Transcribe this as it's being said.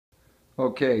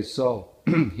Okay, so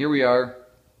here we are.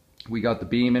 We got the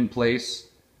beam in place.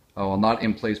 Oh, well, not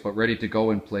in place, but ready to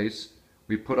go in place.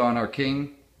 We put on our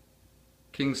king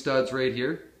studs right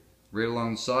here, right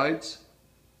along the sides.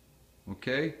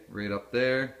 Okay, right up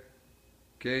there.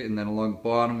 Okay, and then along the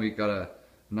bottom we got a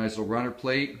nice little runner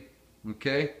plate.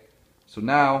 Okay, so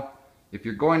now if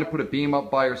you're going to put a beam up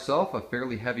by yourself, a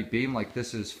fairly heavy beam like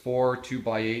this is 4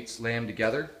 2x8s lammed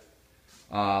together.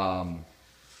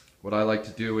 What I like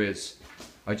to do is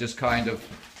I just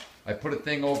I put a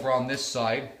thing over on this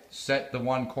side, set the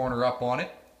one corner up on it,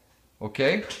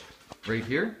 okay, right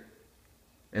here,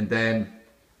 and then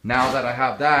now that I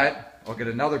have that, I'll get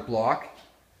another block,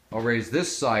 I'll raise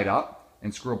this side up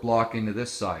and screw a block into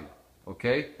this side,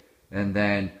 okay, and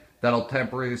then that'll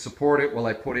temporarily support it while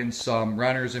I put in some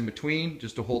runners in between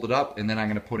just to hold it up, and then I'm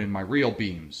going to put in my real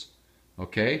beams,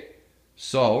 okay.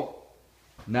 So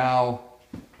now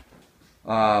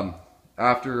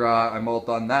after I'm all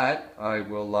done that,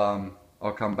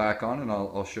 I'll come back on and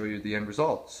I'll show you the end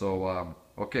result. So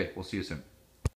okay, we'll see you soon.